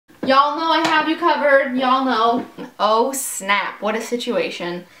Y'all know I have you covered. Y'all know. Oh snap, what a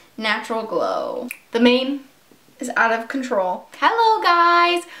situation. Natural glow. The mane is out of control. Hello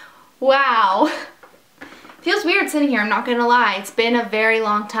guys. Wow. Feels weird sitting here, I'm not gonna lie. It's been a very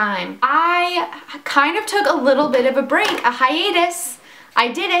long time. I kind of took a little bit of a break, a hiatus. I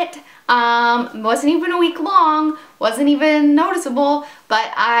did it. Wasn't even a week long, wasn't even noticeable,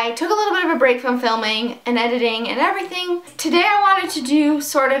 but I took a little bit of a break from filming and editing and everything. Today I wanted to do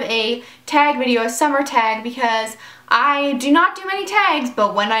sort of a tag video, a summer tag, because I do not do many tags,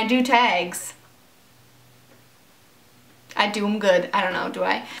 but when I do tags, I do them good. I don't know, do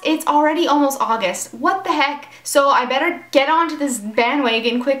I? It's already almost August. What the heck? So I better get onto this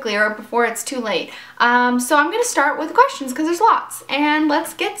bandwagon quickly or before it's too late. So I'm going to start with questions because there's lots. And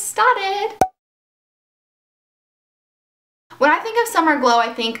let's get started. When I think of summer glow,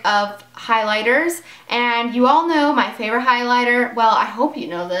 I think of highlighters. And you all know my favorite highlighter, well, I hope you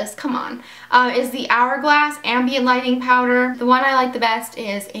know this, come on, is the Hourglass Ambient Lighting Powder. The one I like the best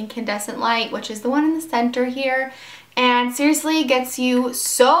is Incandescent Light, which is the one in the center here. And seriously, gets you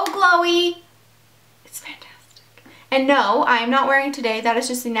so glowy. It's fantastic. And no, I am not wearing today. That is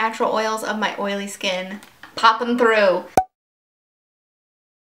just the natural oils of my oily skin popping through.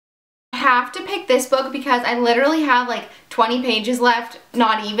 I have to pick this book because I literally have like 20 pages left,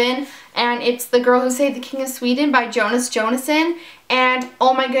 not even. And it's The Girl Who Saved the King of Sweden by Jonas Jonasson. And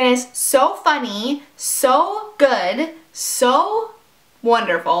oh my goodness, so funny, so good, so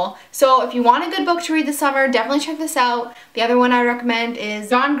wonderful. So if you want a good book to read this summer, definitely check this out. The other one I recommend is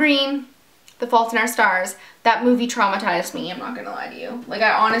John Green, The Fault in Our Stars. That movie traumatized me, I'm not gonna lie to you. Like,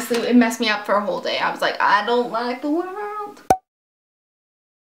 I honestly, it messed me up for a whole day. I was like, I don't like the world.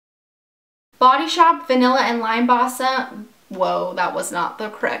 Body Shop Vanilla and Lime Blossom. Whoa, that was not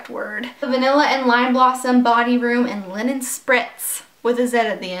the correct word. The Vanilla and Lime Blossom Body Room and Linen Spritz with a Z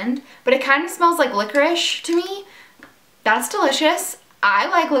at the end. But it kind of smells like licorice to me. That's delicious. I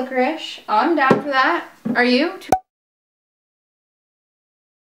like licorice. I'm down for that. Are you?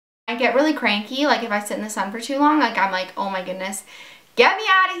 I get really cranky, like if I sit in the sun for too long, like I'm like, oh my goodness, get me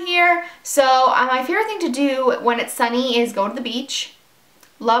out of here. So my favorite thing to do when it's sunny is go to the beach.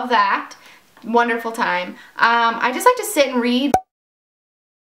 Love that. Wonderful time. I just like to sit and read.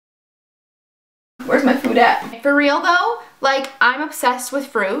 Where's my food at? For real though, like I'm obsessed with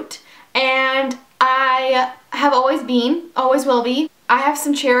fruit and I have always been, always will be. I have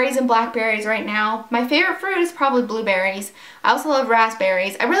some cherries and blackberries right now. My favorite fruit is probably blueberries. I also love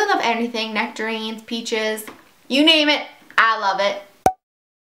raspberries. I really love anything, nectarines, peaches, you name it, I love it. To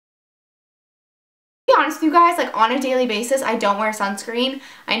be honest with you guys, like on a daily basis, I don't wear sunscreen.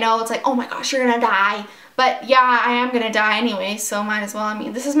 I know it's like, oh my gosh, you're gonna die. But yeah, I am gonna die anyway, so might as well. I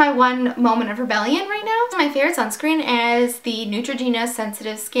mean, this is my one moment of rebellion right now. My favorite sunscreen is the Neutrogena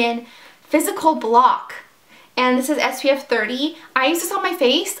Sensitive Skin Physical Block. And this is SPF 30. I use this on my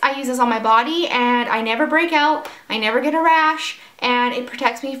face, I use this on my body, and I never break out, I never get a rash, and it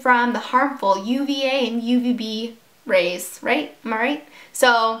protects me from the harmful UVA and UVB rays, right? Am I right?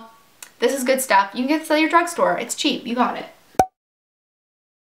 So this is good stuff. You can get this at your drugstore. It's cheap. You got it.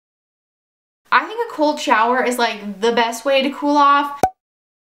 I think a cold shower is like the best way to cool off.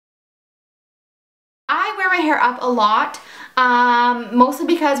 I wear my hair up a lot. Mostly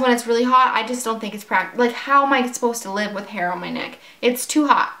because when it's really hot, I just don't think it's practical. Like, how am I supposed to live with hair on my neck? It's too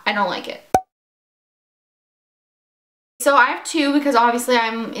hot. I don't like it. So I have two because obviously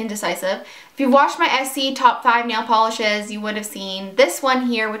I'm indecisive. If you've watched my SC top 5 nail polishes, you would have seen this one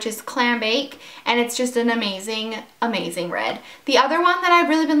here, which is Clam Bake, and it's just an amazing, amazing red. The other one that I've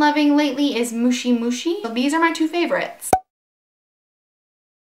really been loving lately is Mushi Mushi. So these are my two favorites.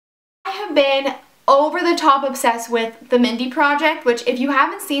 I have been over the top obsessed with The Mindy Project, which if you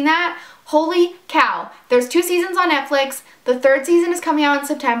haven't seen that, holy cow. There's 2 seasons on Netflix. The 3rd season is coming out in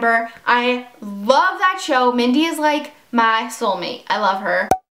September. I love that show. Mindy is like my soulmate. I love her.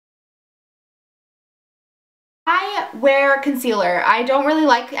 I wear concealer. I don't really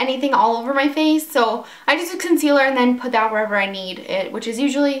like anything all over my face, so I just do concealer and then put that wherever I need it, which is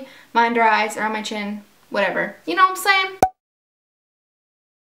usually my under eyes or on my chin, whatever. You know what I'm saying?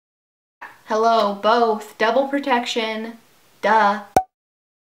 Hello, both. Double protection. Duh.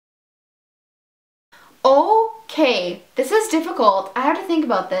 Okay, this is difficult. I have to think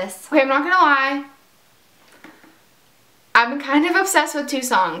about this. Okay, I'm not gonna lie. I've been kind of obsessed with 2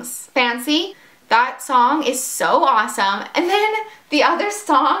 songs. Fancy. That song is so awesome. And then the other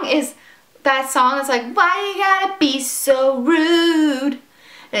song is that song that's like, why you gotta be so rude?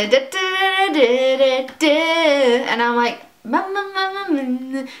 And I'm like,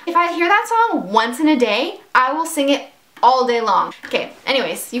 if I hear that song once in a day, I will sing it all day long. Okay,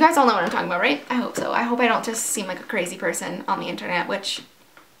 anyways, you guys all know what I'm talking about, right? I hope so. I hope I don't just seem like a crazy person on the internet, which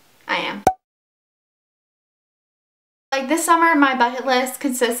I am. Like this summer, my bucket list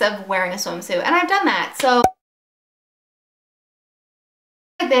consists of wearing a swimsuit, and I've done that. So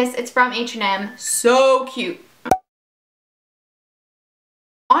like this, it's from H&M, so cute.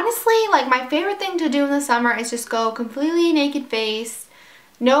 Honestly, like my favorite thing to do in the summer is just go completely naked face,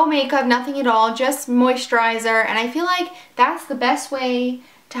 no makeup, nothing at all, just moisturizer, and I feel like that's the best way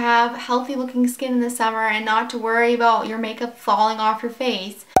to have healthy looking skin in the summer and not to worry about your makeup falling off your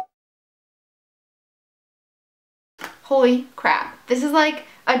face. Holy crap, this is like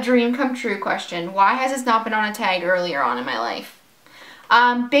a dream come true question. Why has this not been on a tag earlier on in my life?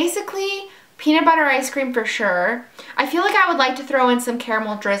 Basically, peanut butter ice cream for sure. I feel like I would like to throw in some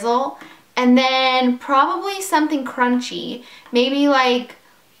caramel drizzle and then probably something crunchy. Maybe like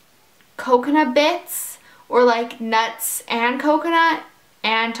coconut bits or like nuts and coconut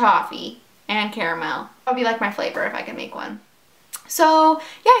and toffee and caramel. That would be like my flavor if I could make one. So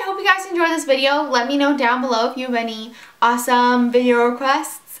yeah, I hope you guys enjoyed this video. Let me know down below if you have any awesome video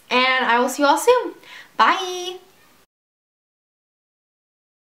requests, and I will see you all soon. Bye!